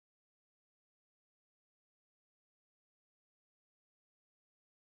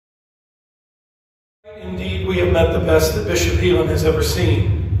Indeed, we have met the best that Bishop Heelan has ever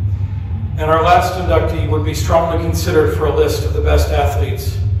seen, and our last inductee would be strongly considered for a list of the best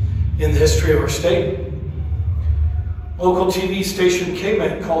athletes in the history of our state. Local TV station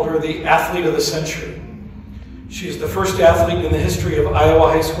KMET called her the Athlete of the Century. She is the first athlete in the history of Iowa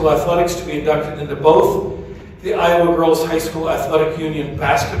high school athletics to be inducted into both the Iowa Girls High School Athletic Union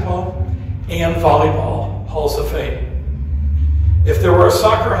basketball and volleyball Halls of Fame. If there were a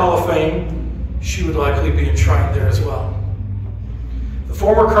soccer Hall of Fame, she would likely be enshrined there as well. The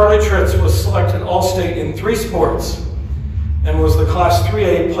former Carli Tritz was selected All-State in 3 sports and was the Class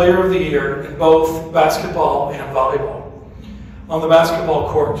 3A Player of the Year in both basketball and volleyball. On the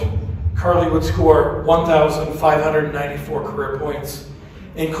basketball court, Carli would score 1,594 career points,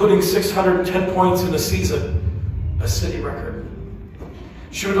 including 610 points in a season, a city record.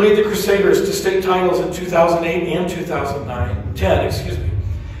 She would lead the Crusaders to state titles in 2008 and 2010,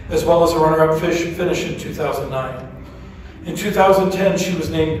 as well as a runner-up finish in 2009. In 2010, she was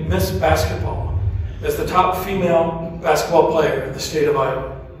named Miss Basketball as the top female basketball player in the state of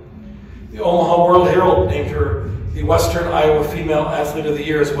Iowa. The Omaha World Herald named her the Western Iowa Female Athlete of the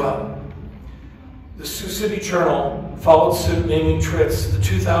Year as well. The Sioux City Journal followed suit, naming Tritz the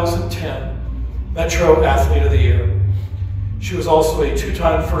 2010 Metro Athlete of the Year. She was also a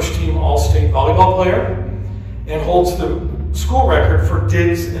 2-time first-team All-State volleyball player and holds the school record for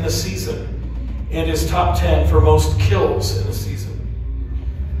digs in a season and is top 10 for most kills in a season.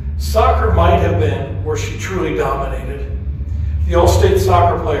 Soccer might have been where she truly dominated. The All-State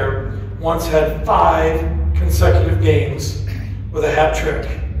soccer player once had 5 consecutive games with a hat trick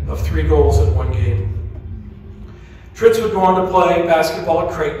of 3 goals in 1 game. Tritz would go on to play basketball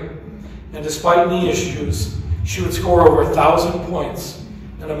at Creighton, and despite knee issues, she would score over 1,000 points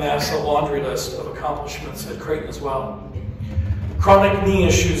and amass a laundry list of accomplishments at Creighton as well. Chronic knee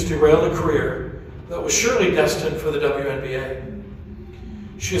issues derailed a career that was surely destined for the WNBA.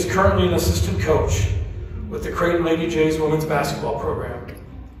 She is currently an assistant coach with the Creighton Lady Jays women's basketball program.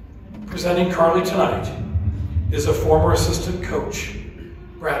 Presenting Carli tonight is a former assistant coach,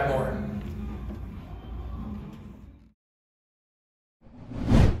 Brad Moore.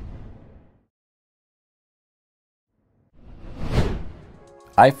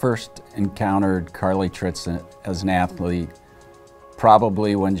 I first encountered Carli Tritz as an athlete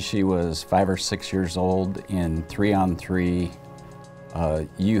probably when she was 5 or 6 years old in 3-on-3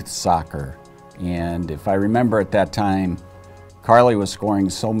 youth soccer. And if I remember at that time, Carli was scoring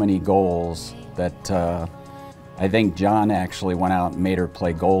so many goals that I think John actually went out and made her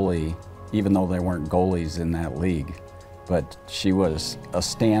play goalie, even though there weren't goalies in that league. But she was a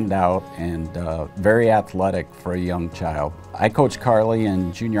standout and very athletic for a young child. I coached Carli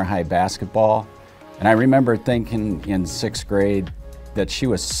in junior high basketball, and I remember thinking in 6th grade that she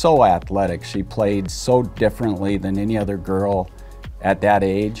was so athletic, she played so differently than any other girl at that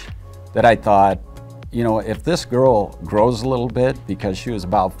age, that I thought, you know, if this girl grows a little bit, because she was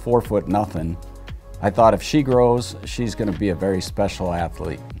about 4 foot nothing, I thought if she grows, she's going to be a very special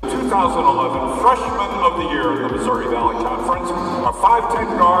athlete. 2011 Freshman of the Year in the Missouri Valley Conference, a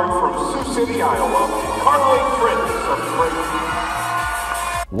 5'10" guard from Sioux City, Iowa, Carli Berger of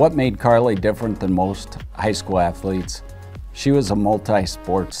Creighton. What made Carli different than most high school athletes? She was a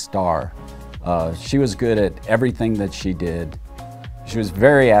multi-sport star. She was good at everything that she did. She was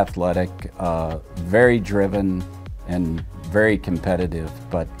very athletic, very driven, and very competitive.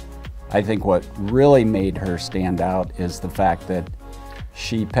 But I think what really made her stand out is the fact that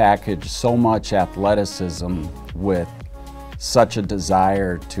she packaged so much athleticism with such a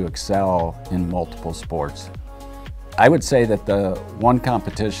desire to excel in multiple sports. I would say that the one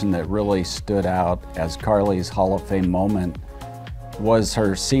competition that really stood out as Carli's Hall of Fame moment was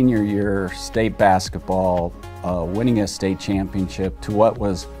her senior year state basketball, winning a state championship to what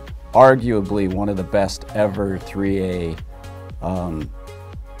was arguably one of the best ever 3A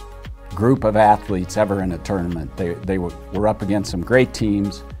group of athletes ever in a tournament. They were up against some great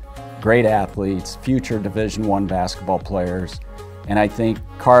teams, great athletes, future Division I basketball players, and I think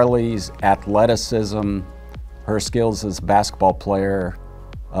Carli's athleticism, her skills as a basketball player,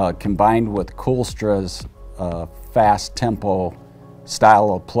 combined with Koolstra's fast tempo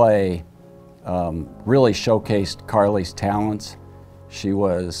style of play, really showcased Carli's talents. She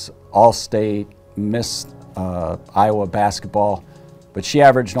was All-State, Miss Iowa basketball, but she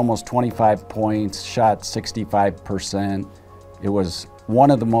averaged almost 25 points, shot 65%. It was one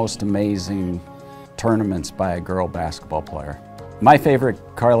of the most amazing tournaments by a girl basketball player. My favorite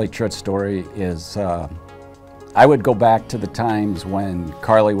Carli Tritz story is I would go back to the times when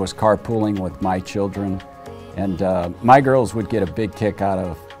Carli was carpooling with my children, and my girls would get a big kick out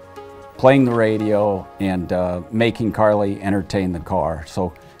of playing the radio and making Carli entertain the car.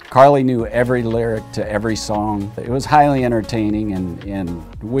 So Carli knew every lyric to every song. It was highly entertaining,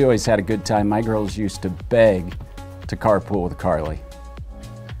 and we always had a good time. My girls used to beg to carpool with Carli.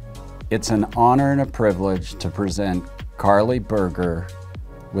 It's an honor and a privilege to present Carli Berger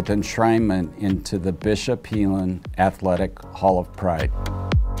with enshrinement into the Bishop Heelan Athletic Hall of Pride.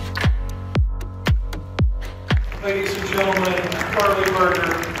 Ladies and gentlemen, Carli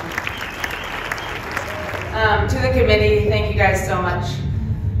Berger. To the committee, thank you guys so much.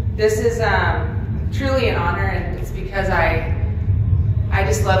 This is truly an honor, and it's because I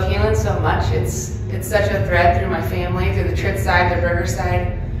just love Heelan so much. It's such a thread through my family, through the Tritz side, the Berger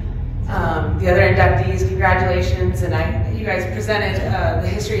side. The other inductees, congratulations, and you guys presented the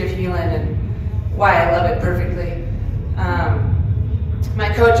history of Heelan and why I love it perfectly.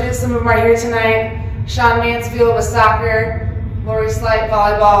 My coaches, some of them are here tonight. Sean Mansfield with soccer, Lori Slight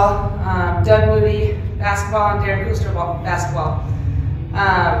volleyball, Doug Moody basketball, and Darren Booster basketball.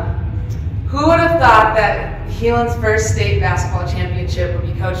 Who would have thought that Heelan's first state basketball championship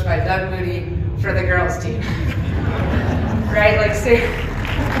would be coached by Doug Moody for the girls team? Right? Like,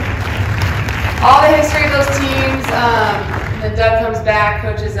 all the history of those teams, then Doug comes back,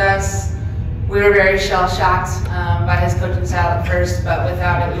 coaches us. We were very shell-shocked by his coaching style at first, but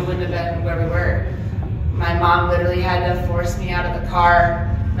without it, we wouldn't have been where we were. My mom literally had to force me out of the car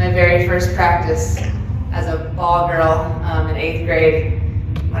my very first practice as a ball girl in 8th grade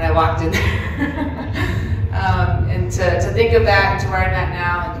when I walked in there. And to think of that and to where I'm at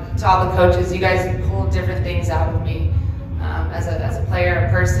now, and to all the coaches, you guys pulled different things out of me. As a player, a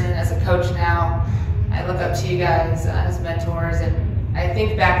person, as a coach now, I look up to you guys as mentors, and I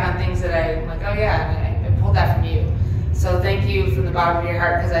think back on things that I'm like, oh yeah, I pulled that from you. So thank you from the bottom of your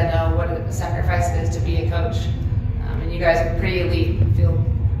heart, because I know what a sacrifice it is to be a coach. And you guys are pretty elite. I feel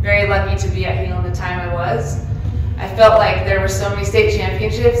very lucky to be at Heelan the time I was. I felt like there were so many state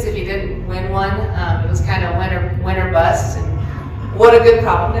championships. If you didn't win one, it was kind of win or bust. And what a good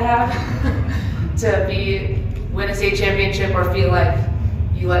problem to have, to win a state championship or feel like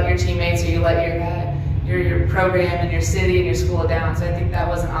you let your teammates or you let your program and your city and your school down. So I think that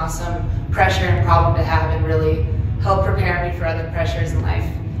was an awesome pressure and problem to have, and really helped prepare me for other pressures in life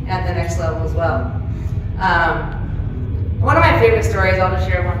at the next level as well. One of my favorite stories, I'll just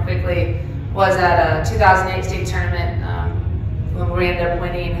share one quickly, was at a 2008 state tournament when we ended up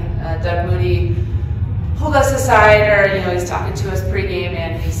winning. Doug Moody pulled us aside, or he's talking to us pregame,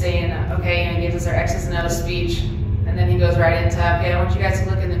 and he's saying, okay, he gives us our X's and O's speech, and then he goes right into, okay, I want you guys to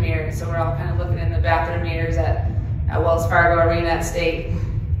look in the mirror. So we're all kind of looking in the bathroom mirrors at Wells Fargo Arena at State,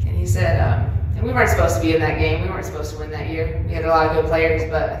 and he said, and we weren't supposed to be in that game. We weren't supposed to win that year. We had a lot of good players,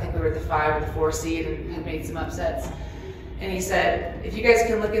 but I think we were the 5 or the 4 seed and had made some upsets. And he said, if you guys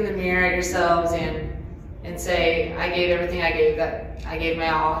can look in the mirror at yourselves and say, I gave everything I gave, that I gave my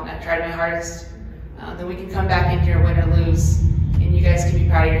all and I tried my hardest, then we can come back in here, win or lose, and you guys can be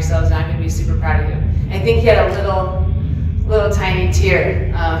proud of yourselves, and I'm going to be super proud of you. And I think he had a little tiny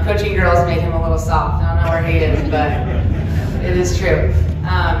tear. Coaching girls made him a little soft. I don't know where he is, but it is true.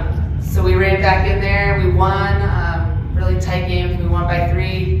 So we ran back in there, we won, really tight game, we won by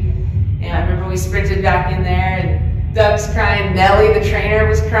 3, and I remember we sprinted back in there, and Doug's crying, Nellie, the trainer,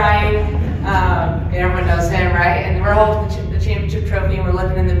 was crying, and everyone knows him, right? And we're holding the championship trophy, and we're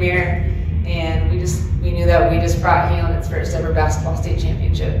looking in the mirror, and we knew that we just brought Heelan its first ever basketball state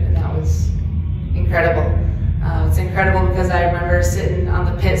championship, and that was incredible. It's incredible because I remember sitting on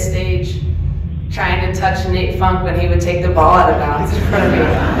the pit stage trying to touch Nate Funk when he would take the ball out of bounds in front of me.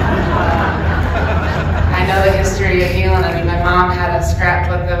 I know the history of Heelan. I mean, my mom had a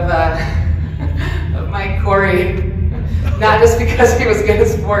scrapbook of Mike Corey, not just because he was good at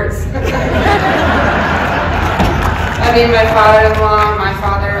sports. I mean, my father-in-law, my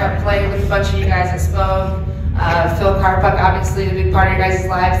father played with a bunch of you guys at SPO. Phil Carpuck, obviously a big part of your guys'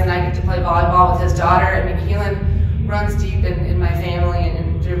 lives, and I get to play volleyball with his daughter. I mean, Heelan runs deep in my family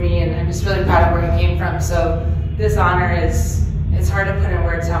and through me, and I'm just really proud of where he came from. So this honor it's hard to put in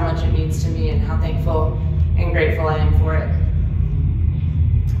words how much it means to me and how thankful and grateful I am for it.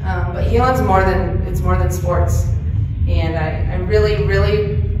 But Heelan's more than sports, and I really,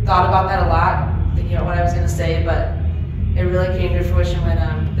 really thought about that a lot, thinking about what I was going to say, but it really came to fruition when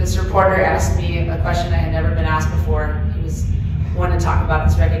this reporter asked me a question I had never been asked before. He was wanting to talk about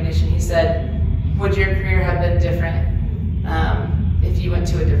this recognition. He said, would your career have been different if you went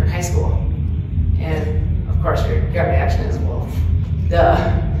to a different high school? And of course your gut reaction is, well,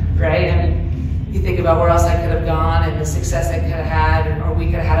 duh, right? I mean, you think about where else I could have gone and the success I could have had, or we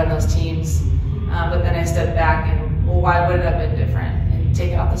could have had on those teams. But then I stepped back and, well, why would it have been different? And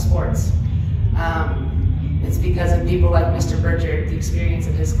take out the sports. It's because of people like Mr. Berger, the experience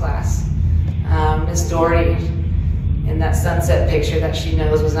of his class. Miss Dory, in that sunset picture that she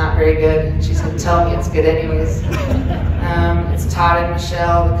knows was not very good. She's going to tell me it's good anyways. It's Todd and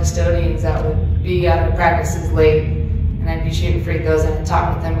Michelle, the custodians, that would be out of practices late, and I'd be shooting free throws and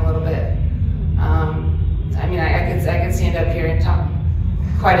talk with them a little bit. I mean, I could stand up here and talk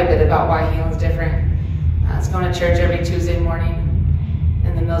quite a bit about why Heelan's different. It's going to church every Tuesday morning,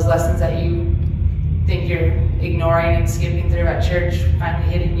 and then those lessons that you think you're ignoring and skipping through at church finally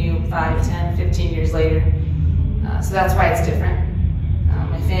hitting you 5, 10, 15 years later. So that's why it's different.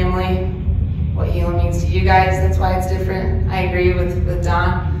 My family, what Heelan means to you guys, that's why it's different. I agree with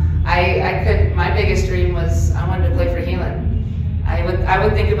Don. My biggest dream was I wanted to play for Heelan. I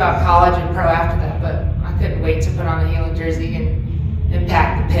would think about college and pro after that, but I couldn't wait to put on a Heelan jersey and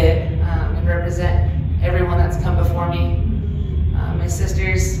impact the pit and represent everyone that's come before me. My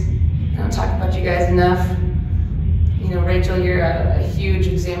sisters, I don't talk about you guys enough. You know, Rachel, you're a huge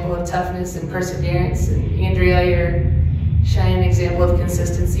example of toughness and perseverance, and Andrea, you're a shining example of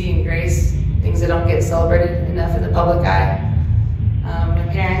consistency and grace, things that don't get celebrated enough in the public eye. My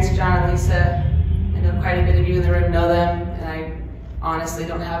parents, John and Lisa, I know quite a bit of you in the room know them, and I honestly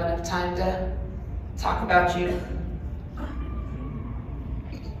don't have enough time to talk about you.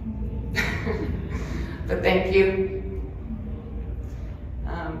 But thank you.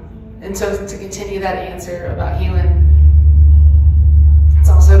 And so to continue that answer about Heelan, it's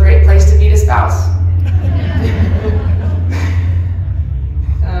also a great place to meet a spouse.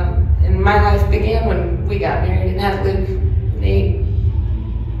 And my life began when we got married and had Luke, Nate.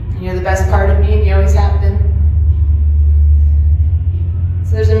 And you're the best part of me, and you always have been.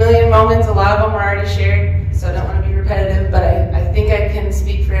 So there's a million moments, a lot of them are already shared, so I don't want to be repetitive, but I think I can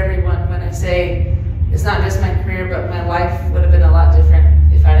speak for everyone when I say it's not just my career, but my life would have been a lot